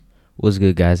What's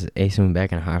good, guys? It's Asim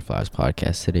back in High Flyers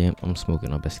podcast. Today I'm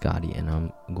smoking up a Scotty and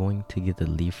I'm going to get the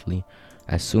Leafly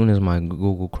as soon as my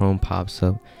Google Chrome pops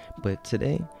up. But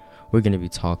today we're going to be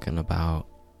talking about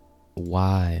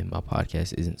why my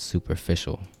podcast isn't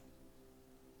superficial,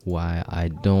 why I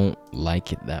don't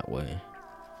like it that way.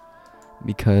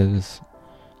 Because,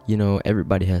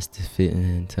 everybody has to fit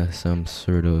into some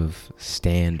sort of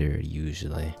standard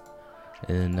usually.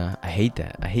 And I hate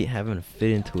that. I hate having to fit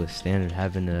into a standard,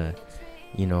 having to,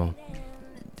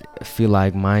 feel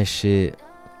like my shit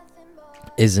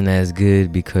isn't as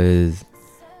good because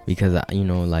I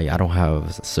don't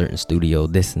have a certain studio,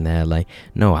 this and that. Like,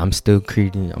 no, I'm still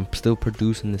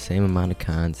producing the same amount of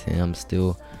content. I'm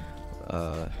still,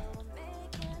 I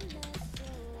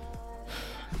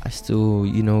still,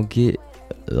 get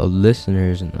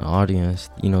listeners and the audience.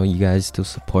 You guys still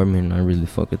support me, and I really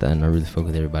fuck with that, and I really fuck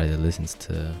with everybody that listens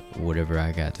to whatever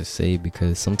I got to say,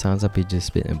 because sometimes I be just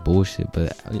spitting bullshit,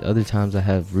 but other times I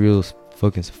have real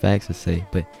fucking facts to say.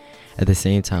 But at the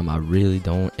same time, I really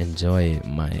don't enjoy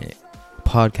my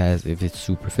podcast if it's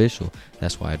superficial.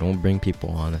 That's why I don't bring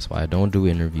people on. That's why I don't do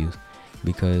interviews,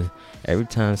 because every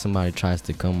time somebody tries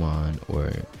to come on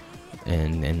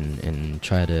and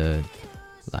try to,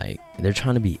 like, they're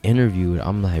trying to be interviewed,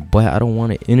 I'm like, boy, I don't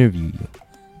want to interview you.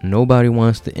 Nobody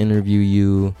wants to interview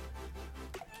you.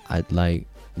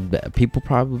 People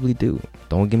probably do.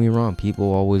 Don't get me wrong.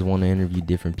 People always want to interview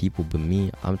different people, but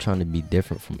me, I'm trying to be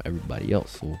different from everybody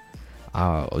else. So,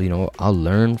 I'll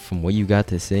learn from what you got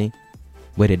to say,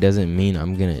 but it doesn't mean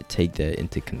I'm gonna take that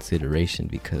into consideration,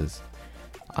 because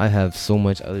I have so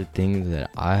much other things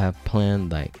that I have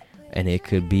planned, and it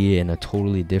could be in a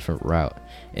totally different route.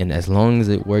 And as long as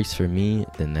it works for me,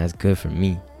 then that's good for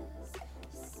me.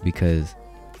 Because,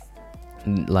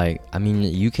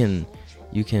 you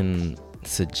can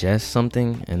suggest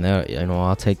something, and that,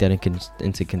 I'll take that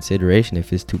into consideration.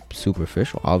 If it's too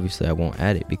superficial, obviously I won't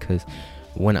add it, because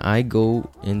when I go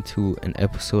into an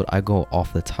episode, I go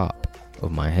off the top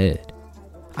of my head.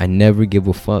 I never give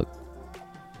a fuck.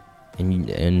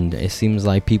 And it seems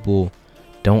like people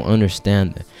don't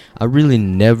understand that. I really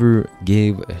never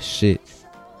gave a shit.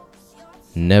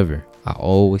 Never. I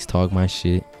always talk my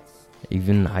shit. I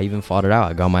even fought it out.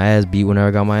 I got my ass beat whenever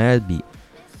I got my ass beat.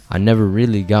 I never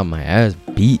really got my ass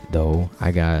beat though.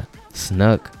 I got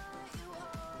snuck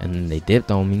and then they dipped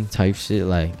on me type shit.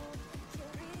 Like,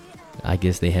 I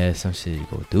guess they had some shit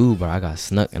to go do, but I got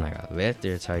snuck and I got left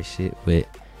there type shit. But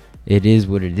it is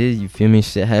what it is. You feel me?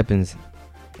 Shit happens,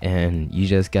 and you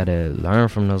just gotta learn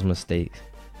from those mistakes.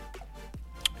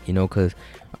 Because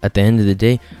at the end of the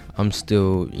day, I'm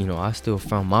still, I still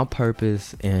found my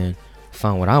purpose and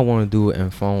found what I want to do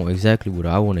and found exactly what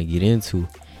I want to get into,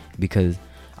 because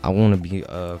I want to be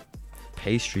a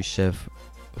pastry chef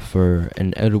for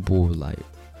an edible,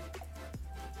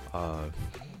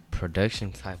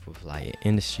 production type of,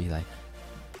 industry,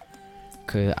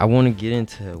 because I want to get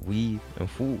into weed and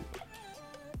food.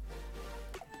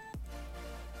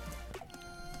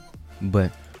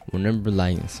 But whenever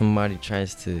somebody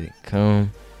tries to come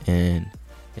and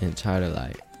try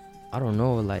to I don't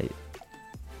know,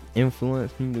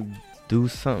 influence me to do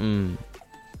something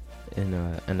in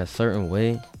a certain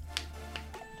way,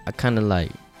 I kind of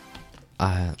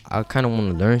I kind of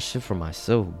want to learn shit for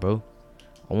myself, bro.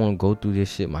 I want to go through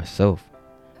this shit myself,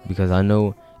 because I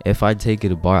know if I take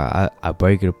it apart, I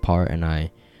break it apart, and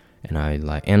I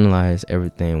analyze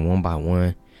everything one by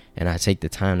one, and I take the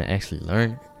time to actually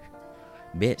learn,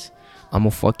 bitch, I'ma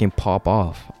fucking pop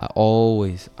off. I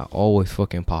always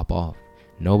fucking pop off.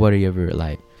 Nobody ever,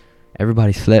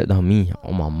 everybody slept on me.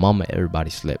 On my mama, everybody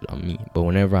slept on me. But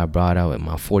whenever I brought out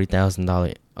my $40,000,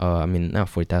 not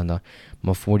 $40,000,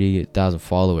 my 48,000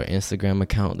 follower Instagram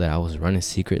account that I was running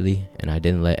secretly and I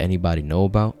didn't let anybody know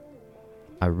about,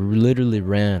 I literally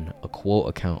ran a quote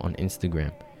account on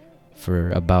Instagram for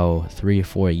about 3 or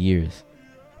 4 years.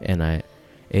 And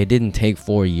it didn't take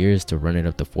 4 years to run it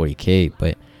up to 40K,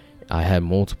 but I had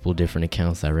multiple different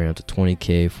accounts that ran up to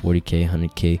 20K, 40K,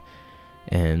 100K,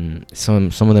 and some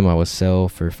of them I would sell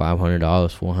for $500,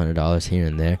 $400 here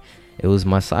and there. It was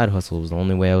my side hustle. It was the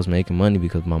only way I was making money,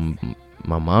 because my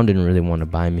mom didn't really want to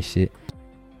buy me shit.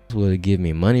 She would give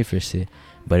me money for shit,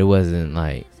 but it wasn't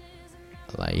I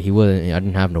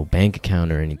didn't have no bank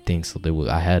account or anything, so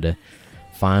I had to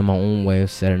find my own way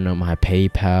of setting up my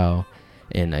PayPal.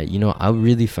 And I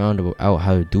really found out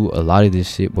how to do a lot of this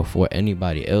shit before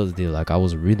anybody else did. I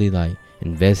was really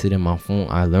invested in my phone.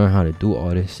 I learned how to do all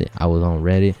this shit. I was on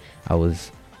Reddit. I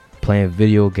was playing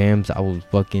video games. I was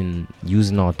fucking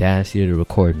using Audacity to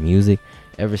record music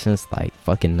ever since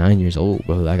fucking 9 years old,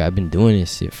 bro. I've been doing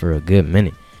this shit for a good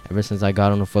minute. ever since I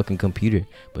got on the fucking computer.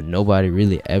 But nobody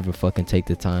really ever fucking take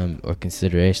the time or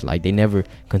consideration. Like, they never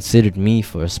considered me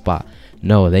for a spot.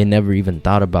 No, they never even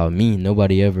thought about me.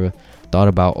 Nobody ever thought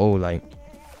about, oh, like,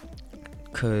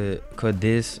 could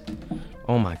this,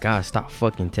 oh my god, stop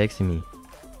fucking texting me.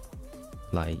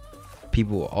 Like,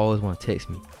 people will always want to text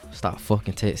me. Stop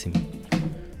fucking texting me.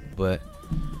 But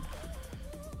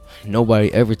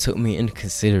nobody ever took me into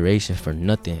consideration for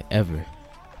nothing ever.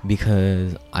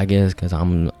 Because I guess because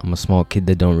I'm a small kid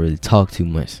that don't really talk too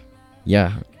much.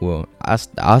 Yeah, well, I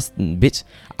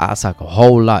talk a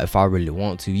whole lot if I really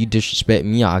want to. You disrespect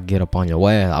me, I'll get up on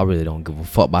your ass. I really don't give a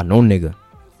fuck about no nigga.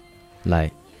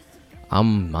 Like,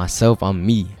 I'm myself, I'm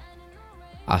me.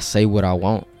 I say what I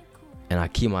want, and I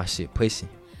keep my shit pushing.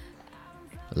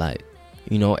 Like,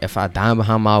 you know, if I die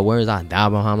behind my words, I die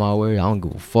behind my words. I don't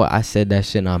give a fuck. I said that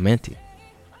shit and I meant it.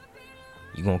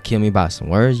 You gonna kill me by some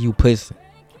words? You pussy.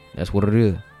 That's what it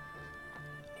is.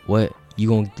 What? You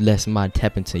gonna let somebody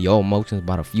tap into your emotions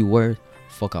about a few words?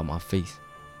 Fuck out my face.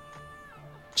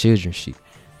 Children shit.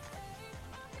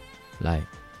 Like,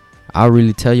 I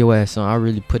really tell your ass something. I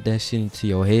really put that shit into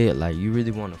your head. Like, you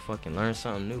really wanna fucking learn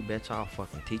something new? Bet y'all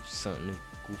fucking teach you something new.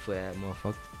 Goofy ass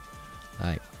motherfucker.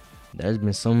 Like, there's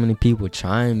been so many people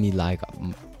trying me like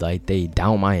they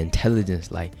doubt my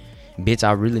intelligence. Like, bitch,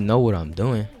 I really know what I'm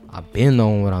doing. I've been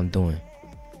knowing what I'm doing.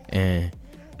 And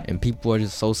people are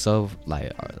just so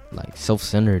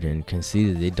self-centered and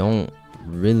conceited. They don't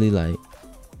really like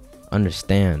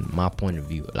understand my point of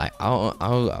view. Like,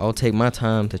 I'll take my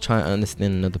time to try and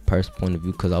understand another person's point of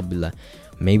view, because I'll be like,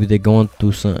 maybe they're going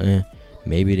through something,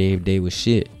 maybe they was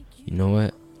shit. You know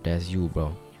what? That's you,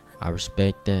 bro. I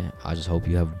respect that. I just hope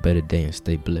you have a better day and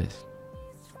stay blessed.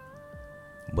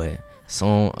 But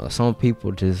some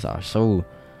people just are so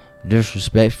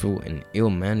disrespectful and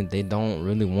ill-mannered. They don't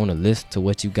really want to listen to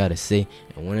what you gotta say.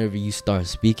 And whenever you start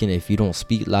speaking, if you don't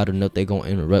speak loud enough, they gonna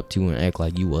interrupt you and act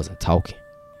like you wasn't talking.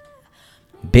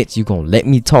 Bitch, you gonna let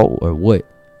me talk or what?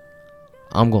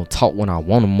 I'm gonna talk when I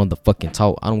want to motherfucking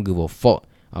talk. I don't give a fuck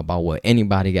about what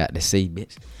anybody got to say,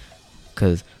 bitch.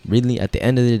 Cause really, at the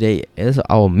end of the day, it's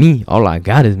all me. All I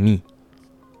got is me.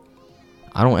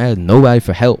 I don't ask nobody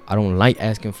for help. I don't like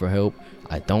asking for help.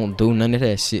 I don't do none of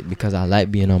that shit because I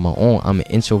like being on my own. I'm an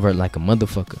introvert like a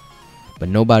motherfucker. But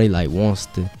nobody like wants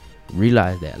to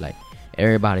realize that. Like,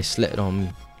 everybody slept on me.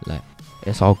 Like,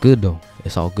 it's all good though.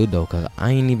 It's all good though, cause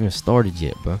I ain't even started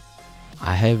yet, bro.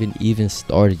 I haven't even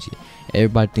started yet.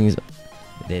 Everybody thinks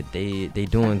that they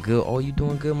doing good. Oh, you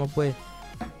doing good, my boy?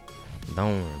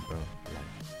 Don't worry, bro.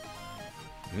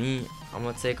 Like, me, I'm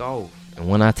gonna take off. And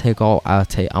when I take off, I'm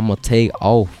gonna take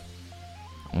off.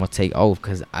 I'm gonna take off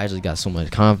because I just got so much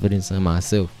confidence in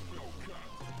myself.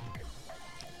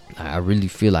 Like, I really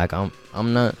feel like I'm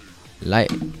not like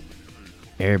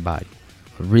everybody.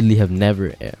 I really have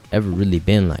never ever really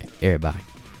been like everybody.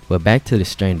 But back to the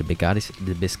strain, the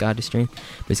Biscotti strain.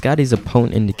 Biscotti is a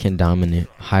potent indican dominant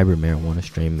hybrid marijuana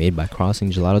strain made by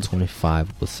crossing Gelato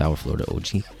 25 with Sour Florida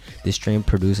OG. This strain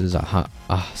produces a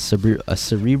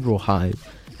cerebral high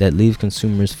that leaves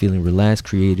consumers feeling relaxed,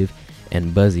 creative,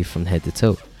 and buzzy from head to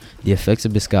toe. The effects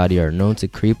of Biscotti are known to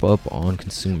creep up on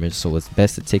consumers, so it's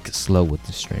best to take it slow with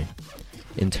the strain.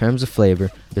 In terms of flavor,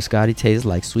 Biscotti tastes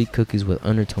like sweet cookies with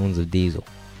undertones of diesel.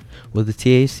 With a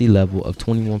THC level of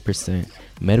 21%,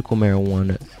 medical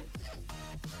marijuana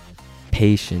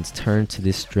patients turn to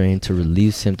this strain to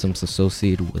relieve symptoms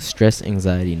associated with stress,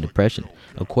 anxiety, and depression.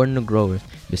 According to growers,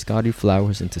 Biscotti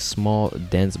flowers into small,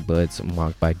 dense buds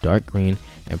marked by dark green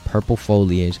and purple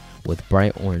foliage with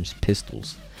bright orange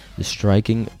pistils. The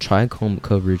striking trichome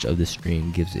coverage of the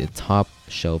strain gives it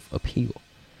top-shelf appeal.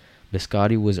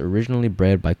 Biscotti was originally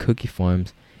bred by Cookie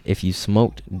Farms. If you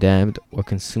smoked, dabbed, or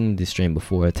consumed this strain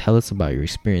before, tell us about your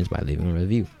experience by leaving a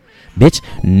review. Bitch,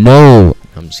 no!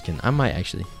 I'm just kidding. I might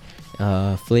actually.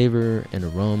 Flavor and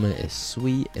aroma is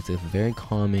sweet. It's very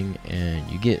calming, and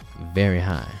you get very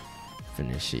high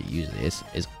from this shit usually. It's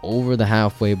over the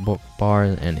halfway bar,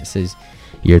 and it says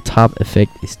your top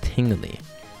effect is tingly.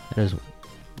 That is,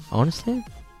 honestly,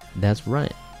 that's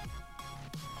right.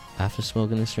 After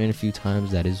smoking this strain a few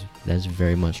times, that's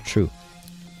very much true.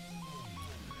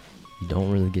 You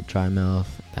don't really get dry mouth.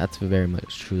 That's very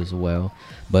much true as well.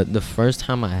 But the first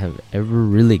time I have ever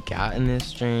really gotten this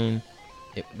strain,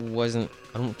 it wasn't,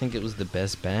 I don't think it was the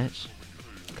best batch,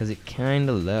 because it kind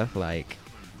of left like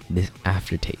this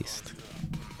aftertaste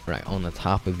right on the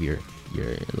top of your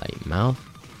like mouth,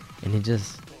 and it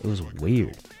was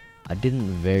weird. I didn't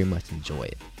very much enjoy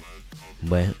it.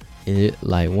 But it,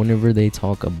 like, whenever they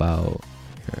talk about,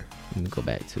 here, let me go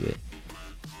back to it,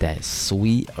 that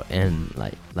sweet and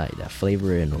like that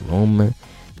flavor and aroma,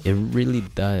 it really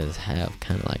does have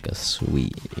kind of like a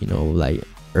sweet, like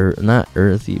not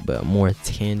earthy, but more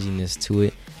tanginess to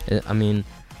it. I mean,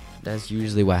 that's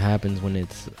usually what happens when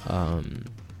it's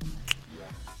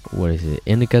what is it,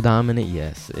 indica dominant?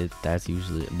 Yes, that's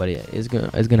usually, but it's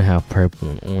gonna have purple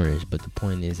and orange. But the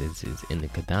point is, it's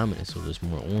indica dominant, so there's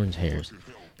more orange hairs.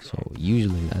 So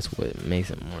usually that's what makes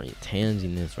it more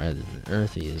tanginess rather than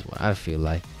earthy, is what I feel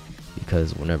like.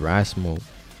 Because whenever I smoke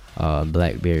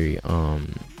blackberry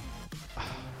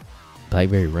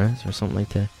runs or something like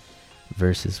that,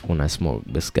 versus when I smoke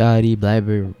biscotti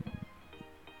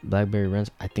blackberry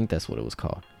runs, I think that's what it was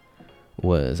called,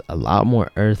 was a lot more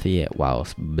earthy, while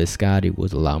biscotti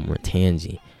was a lot more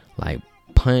tangy. Like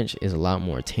punch is a lot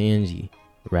more tangy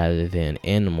rather than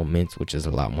animal mints, which is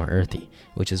a lot more earthy,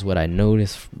 which is what I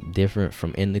noticed different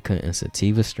from indica and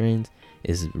sativa strains,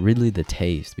 is really the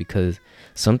taste. Because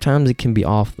sometimes it can be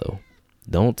off though.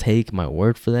 Don't take my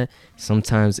word for that.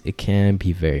 Sometimes it can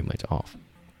be very much off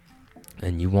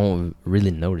and you won't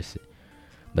really notice it.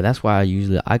 But that's why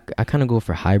I kind of go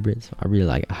for hybrids. I really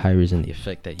like hybrids and the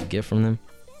effect that you get from them,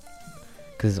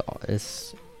 because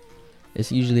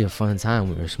it's usually a fun time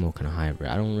when you're smoking a hybrid.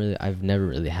 I've never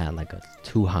really had like a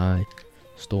too high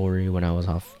story when I was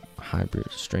off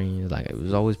hybrid strains. Like it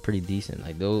was always pretty decent.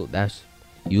 Like that's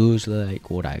usually like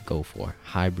what I go for,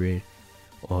 hybrid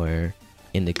or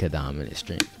indica dominant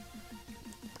strain.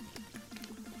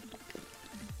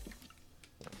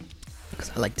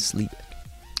 Because I like to sleep.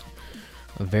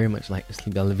 I very much like to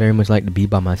sleep. I very much like to be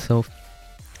by myself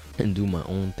and do my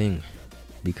own thing.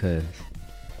 Because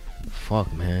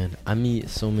fuck, man, I meet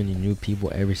so many new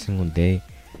people every single day,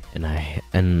 and I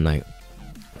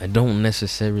don't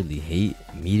necessarily hate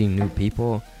meeting new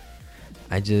people.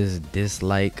 I just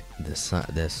dislike the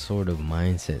sort of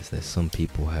mindsets that some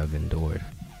people have endured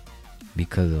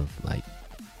because of like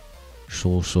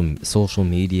social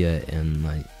media and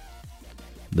like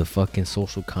the fucking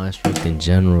social construct in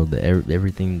general,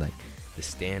 everything, like the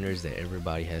standards that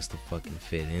everybody has to fucking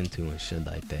fit into and shit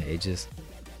like that. It just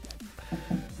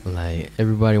like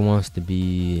everybody wants to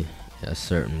be a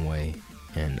certain way,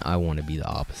 and I want to be the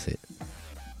opposite.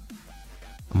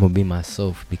 I'm gonna be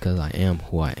myself because I am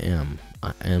who I am.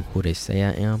 I am who they say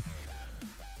I am.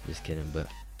 Just kidding, but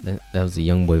that was a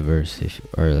YoungBoy verse,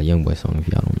 or a YoungBoy song, if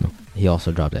y'all don't know. He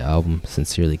also dropped the album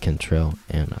Sincerely Kentrell,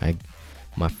 and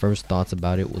my first thoughts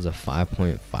about it was a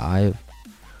 5.5.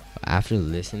 After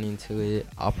listening to it,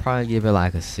 I'll probably give it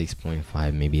like a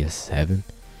 6.5, maybe a 7,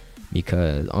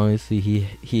 because honestly,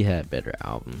 he had better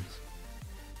albums.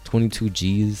 22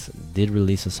 G's did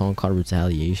release a song called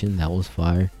Retaliation. That was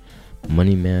fire.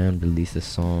 Money Man released a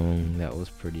song that was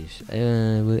pretty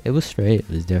it was straight. It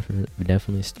was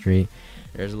definitely straight.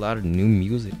 There's a lot of new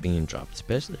music being dropped,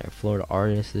 especially like Florida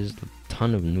artists. There's a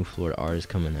ton of new Florida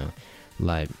artists coming out.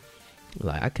 Like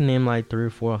I can name like 3 or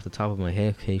 4 off the top of my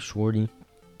head. K Shorty,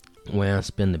 Where I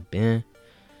Spend the Ben,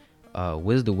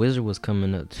 Wiz the Wizard was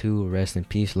coming up too. Rest in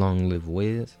peace, long live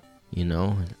Wiz. Being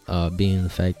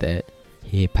the fact that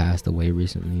he passed away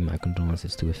recently, my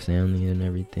condolences to his family and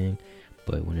everything.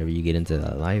 But whenever you get into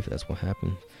that life, that's what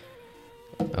happens.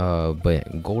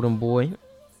 But Golden Boy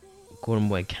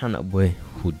Count Up Boy,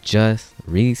 who just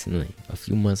recently, a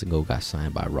few months ago, got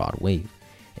signed by Rod Wave,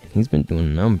 and he's been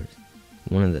doing numbers.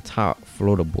 One of the top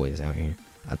Florida boys out here.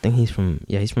 I think he's from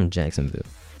Jacksonville.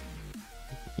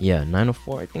 Yeah,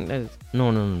 904. I think that's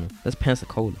no. That's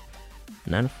Pensacola.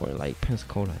 904, like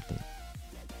Pensacola, I think.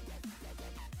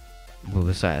 But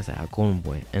besides that, Golden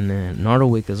Boy, and then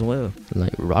Nardowick as well.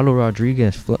 Like Rollo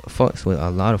Rodriguez fucks with a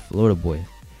lot of Florida boys.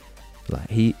 Like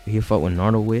he fucked with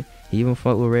Nardowick. He even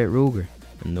fucked with Red Ruger,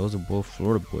 and those are both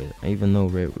Florida boys. Even though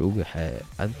Red Ruger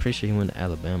I'm pretty sure he went to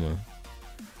Alabama,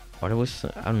 or there was,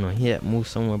 I don't know, he had moved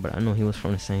somewhere, but I know he was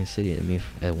from the same city as me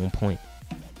at one point.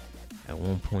 But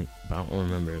I don't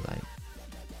remember like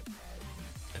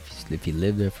if he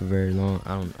lived there for very long.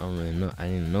 I don't really know. I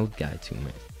didn't know the guy too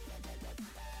much.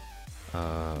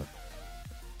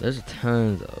 There's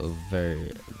tons of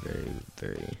very, very,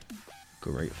 very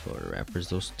great Florida rappers.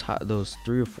 Those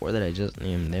 3 or 4 that I just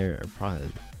named there are probably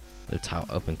the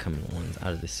top up and coming ones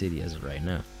out of the city as of right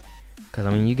now. Cause I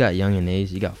mean, you got Young and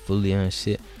Age, you got Fully and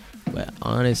shit, but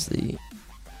honestly,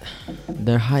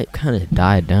 their hype kind of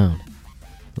died down.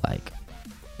 Like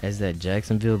as that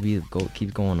Jacksonville beat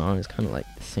keeps going on, it's kind of like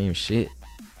the same shit.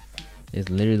 It's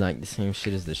literally like the same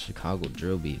shit as the Chicago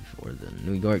drill beef or the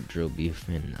New York drill beef,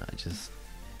 and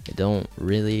it don't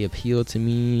really appeal to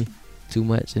me too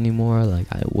much anymore. Like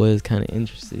I was kind of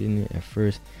interested in it at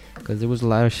first because there was a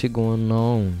lot of shit going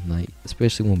on, like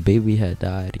especially when Baby had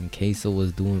died and Queso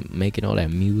was making all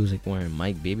that music, wearing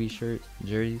Mike Baby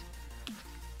jerseys.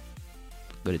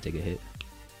 Go to take a hit.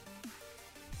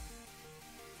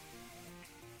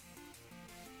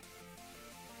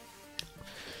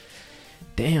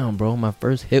 Damn, bro, my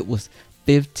first hit was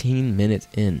 15 minutes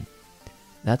in.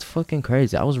 That's fucking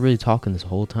crazy. I was really talking this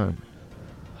whole time.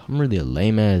 I'm really a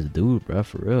lame ass dude, bro,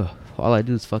 for real. All I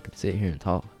do is fucking sit here and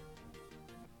talk.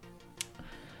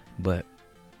 But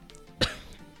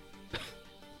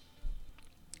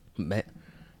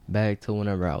back to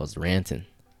whenever I was ranting,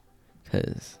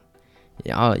 cause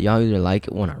y'all either like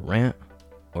it when I rant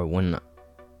or when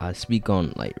I speak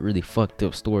on like really fucked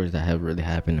up stories that have really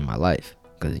happened in my life,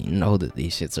 cause you know that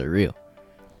these shits are real.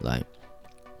 Like,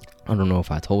 I don't know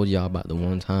if I told y'all about the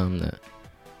one time that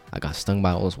I got stung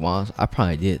by those wasps. I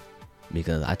probably did,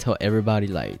 because I tell everybody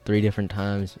like 3 different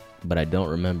times, but I don't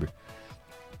remember.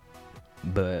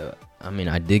 But I mean,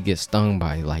 I did get stung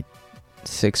by like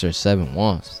 6 or 7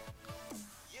 wasps.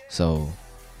 So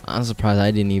I'm surprised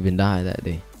I didn't even die that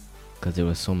day, because there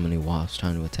was so many wasps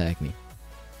trying to attack me.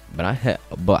 But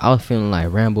I was feeling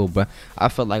like Rambo, bro. I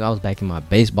felt like I was back in my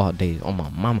baseball days. On my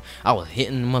mama, I was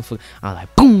hitting the motherfucker. I was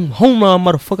like, boom, home run,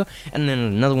 motherfucker. And then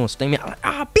another one sting me. I was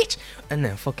like, bitch. And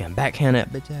then fucking backhand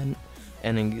that bitch,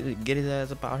 and then get his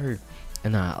ass up out here.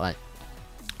 And I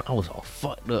was all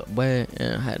fucked up, boy.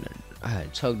 And I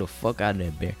had chugged the fuck out of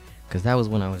that beer, cause that was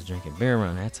when I was drinking beer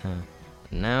around that time.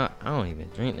 Now I don't even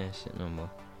drink that shit no more.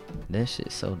 That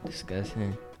shit's so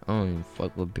disgusting. I don't even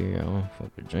fuck with beer. I don't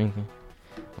fuck with drinking.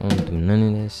 I don't do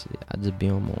none of that shit. I just be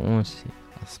on my own shit.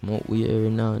 I smoke weed every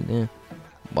now and then,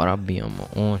 but I be on my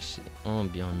own shit. I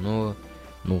don't be on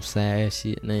no sad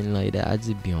shit, nothing like that. I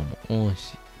just be on my own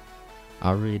shit.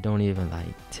 I really don't even like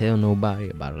tell nobody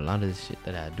about a lot of the shit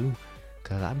that I do,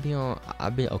 cause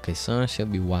okay, some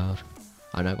shit be wild.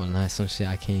 I'm not gonna lie, some shit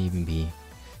I can't even be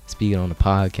speaking on the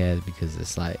podcast, because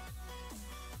it's like,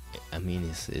 I mean,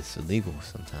 it's illegal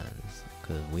sometimes,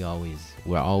 cause we're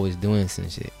always doing some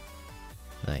shit.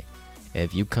 Like,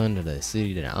 if you come to the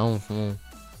city that I'm from,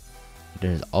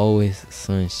 there's always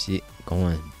some shit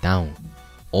going down.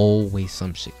 Always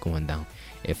some shit going down.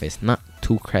 If it's not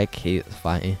 2 crackheads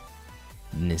fighting,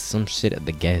 then there's some shit at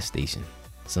the gas station.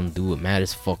 Some dude mad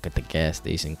as fuck at the gas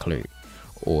station clerk.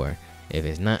 Or if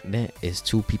it's not that, it's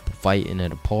 2 people fighting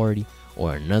at a party,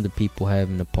 or another people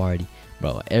having a party.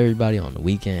 Bro, everybody on the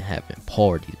weekend having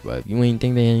parties, bro. If you ain't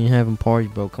think they ain't having parties,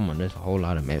 bro, come on. There's a whole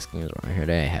lot of Mexicans around here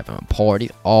that ain't having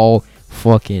parties all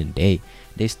fucking day.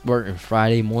 They starting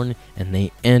Friday morning and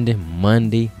they ending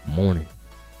Monday morning.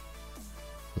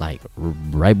 Like,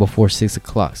 right before 6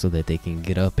 o'clock, so that they can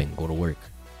get up and go to work.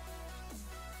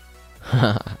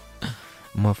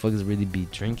 Motherfuckers really be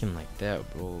drinking like that,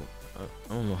 bro.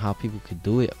 I don't know how people could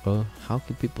do it, bro. How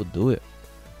could people do it?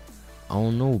 I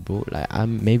don't know, bro. Like,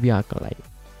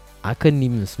 I couldn't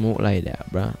even smoke like that,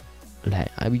 bro.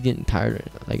 Like, I be getting tired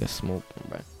of like a smoking,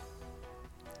 bro.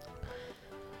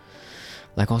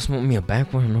 Like, I'll smoke me a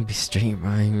backwood and I'll be straight, bro.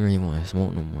 I ain't really want to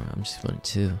smoke no more. I'm just gonna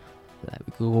chill. Like,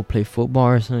 we could go play football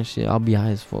or some shit. I'll be high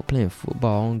as fuck playing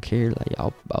football. I don't care. Like,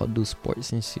 I'll do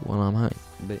sports and shit while I'm high.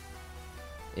 But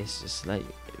it's just like,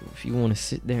 if you want to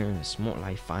sit there and smoke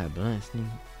like 5 blunts,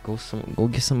 nigga, go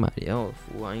get somebody else.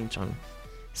 Fool. I ain't trying to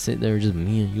sit there just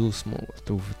me and you smoke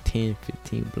through for 10,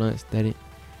 15 blunts.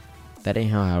 That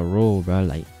ain't how I roll, bro.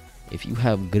 Like, if you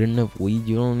have good enough weed,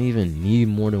 you don't even need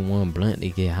more than 1 blunt to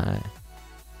get high.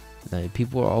 Like,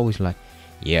 people are always like,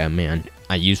 yeah, man,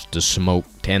 I used to smoke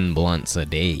 10 blunts a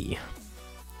day.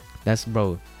 That's,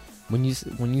 bro, when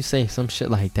you say some shit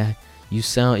like that,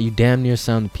 you damn near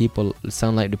sound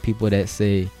like the people that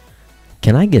say,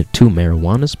 can I get 2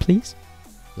 marijuanas, please?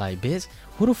 Like, bitch,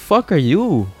 who the fuck are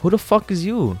you? Who the fuck is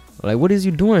you? Like, what is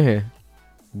you doing here?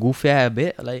 Goofy ass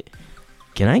bit. Like,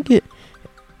 can I get,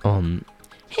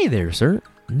 hey there, sir.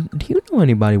 Do you know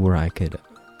anybody where I could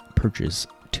purchase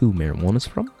 2 marijuanas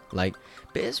from? Like,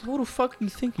 bitch, who the fuck you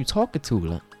think you talking to?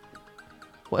 Like,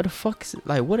 what the fuck is it?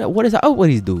 Like, what is out with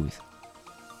these dudes?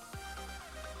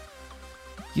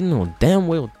 You know damn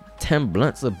well 10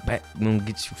 blunts of back gonna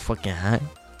get you fucking high.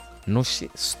 No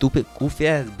shit, stupid, goofy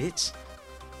ass bitch.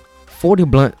 40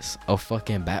 blunts of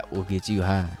fucking bat will get you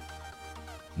high.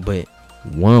 But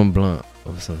 1 blunt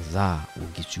of some za will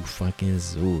get you fucking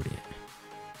zooted.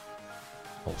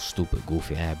 Oh, stupid,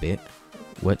 goofy ass bitch.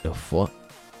 What the fuck?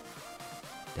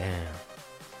 Damn.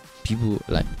 People,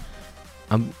 like,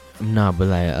 but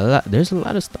like, there's a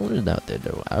lot of stoners out there,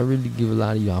 though. I really give a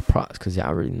lot of y'all props, because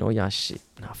y'all really know y'all shit.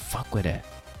 And I fuck with that.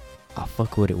 I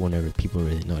fuck with it whenever people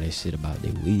really know that shit about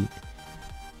their weed.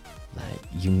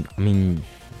 Like, I mean,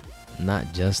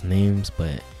 not just names,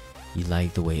 but you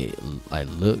like the way it like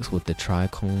looks with the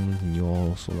trichomes, and you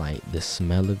also like the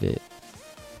smell of it.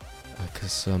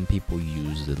 because some people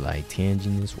use the like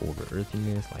tanginess or the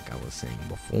earthiness, like I was saying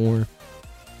before,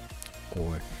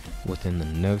 or within the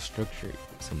nug structure.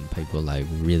 Some people like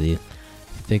really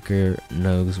thicker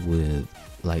nugs with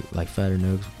like fatter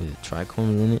nugs with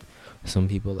trichomes in it. Some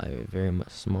people like very much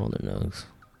smaller nugs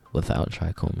without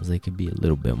trichomes. They could be a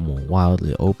little bit more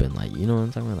wildly open, like, you know what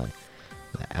I'm talking about,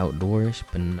 like outdoorish,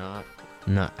 but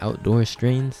not outdoor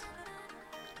strains.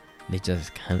 They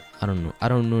just kind of, I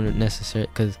don't know necessarily,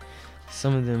 because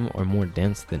some of them are more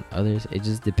dense than others. It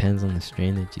just depends on the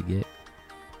strain that you get,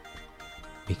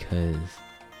 because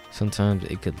sometimes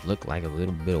it could look like a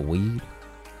little bit of weed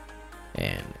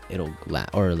and it'll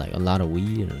or like a lot of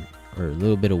weed, or a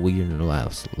little bit of weed and it'll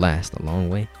last a long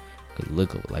way. Could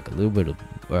look like a little bit of,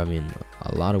 or I mean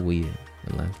a lot of weed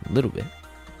and last a little bit.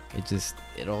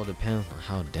 It all depends on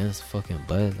how dense fucking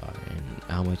buds are and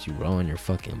how much you roll in your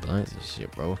fucking blunts and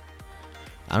shit, bro.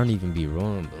 I don't even be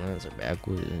rolling blunts or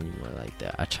backwards anymore like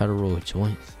that. I try to roll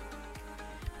joints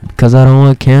because I don't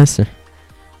want cancer.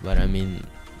 But I mean,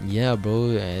 yeah, bro,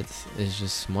 it's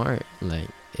just smart. Like,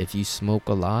 if you smoke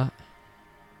a lot,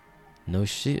 no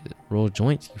shit, roll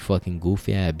joints, you fucking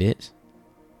goofy ass bitch.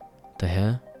 The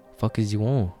hell? Fuck is you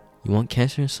on? You want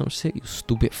cancer or some shit, you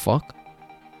stupid fuck?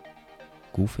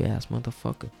 Goofy ass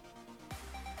motherfucker.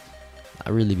 I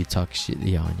really be talking shit to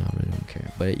y'all and y'all really don't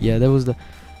care. But yeah, that was the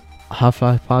Hot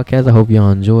Five podcast. I hope y'all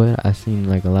enjoy it. I seen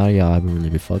like a lot of y'all have been really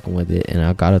be fucking with it, and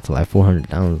I got it to like 400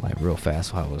 downloads like real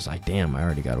fast. So I was like, damn, I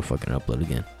already gotta fucking upload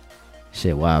again.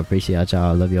 Shit, wow, I appreciate y'all.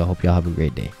 I love y'all. Hope y'all have a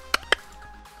great day.